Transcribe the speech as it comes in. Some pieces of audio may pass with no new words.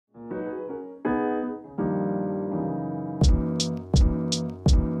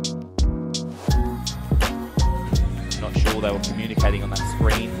sure they were communicating on that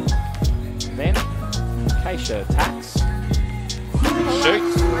screen. And then Keisha attacks.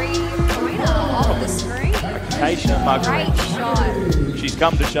 Shoots. Three-pointer off the screen. Keisha Great shot. She's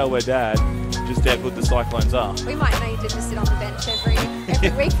come to show her dad just how good the Cyclones are. We might need to just sit on the bench every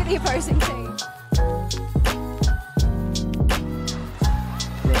week for the opposing team.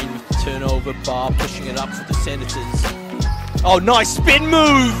 Green with the turnover, Bar pushing it up for the Senators. Oh, nice spin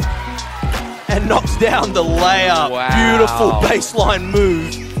move! And knocks down the layup. Wow. Beautiful baseline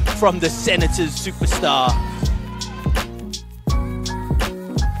move from the Senators superstar.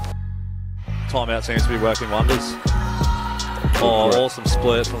 Timeout seems to be working wonders. Oh, awesome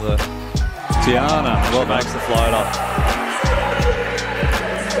split from the Tiana. What makes the floater.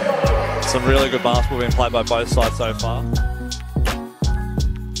 Some really good basketball being played by both sides so far.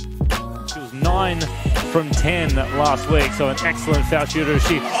 She was 9 from 10 last week, so an excellent foul shooter.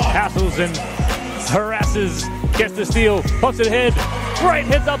 She hassles and harasses, gets the steal, pops it ahead. Great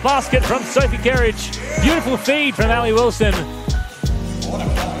heads-up basket from Sophie Kerridge. Beautiful feed from Ali Wilson.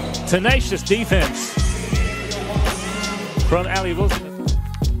 Tenacious defense from Ali Wilson.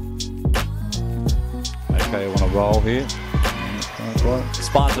 Okay, you want to roll here.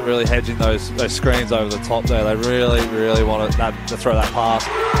 Spartans are really hedging those screens over the top there. They really want to throw that pass.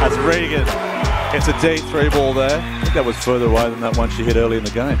 That's Regan. It's a deep 3 ball there. I think that was further away than that one she hit early in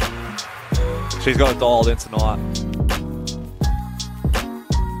the game. She's got it dialed in tonight.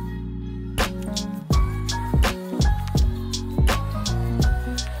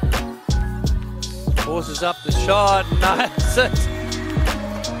 Forces up the shot, nails it.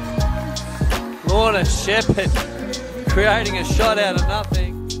 Lorna Shepherd creating a shot out of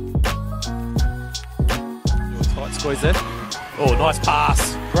nothing. Tight squeeze there. Oh, nice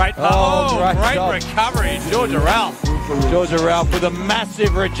pass. Great great recovery. Georgia Ralph. Georgia Ralph with a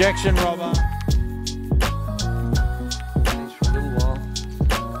massive rejection, Robert. For a little while.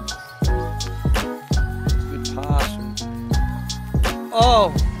 Good pass.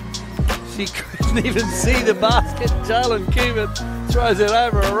 Oh, she couldn't even see the basket. Jalen Cuban throws it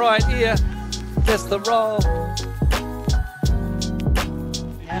over her right ear. Gets the roll.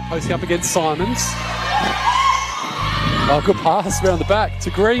 Posting up against Simons. Oh, good pass around the back to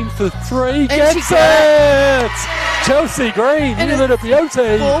Green for 3. Gets it! Chelsea Green, you lit up the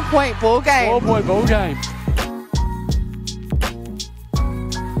OT. 4-point ball game. 4-point ball game.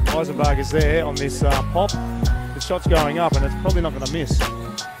 Eisenberg is there on this pop. The shot's going up and it's probably not going to miss.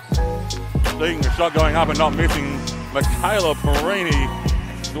 Seeing the shot going up and not missing, Michaela Perini,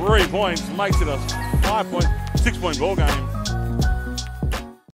 3 points, makes it a 6-point ball game.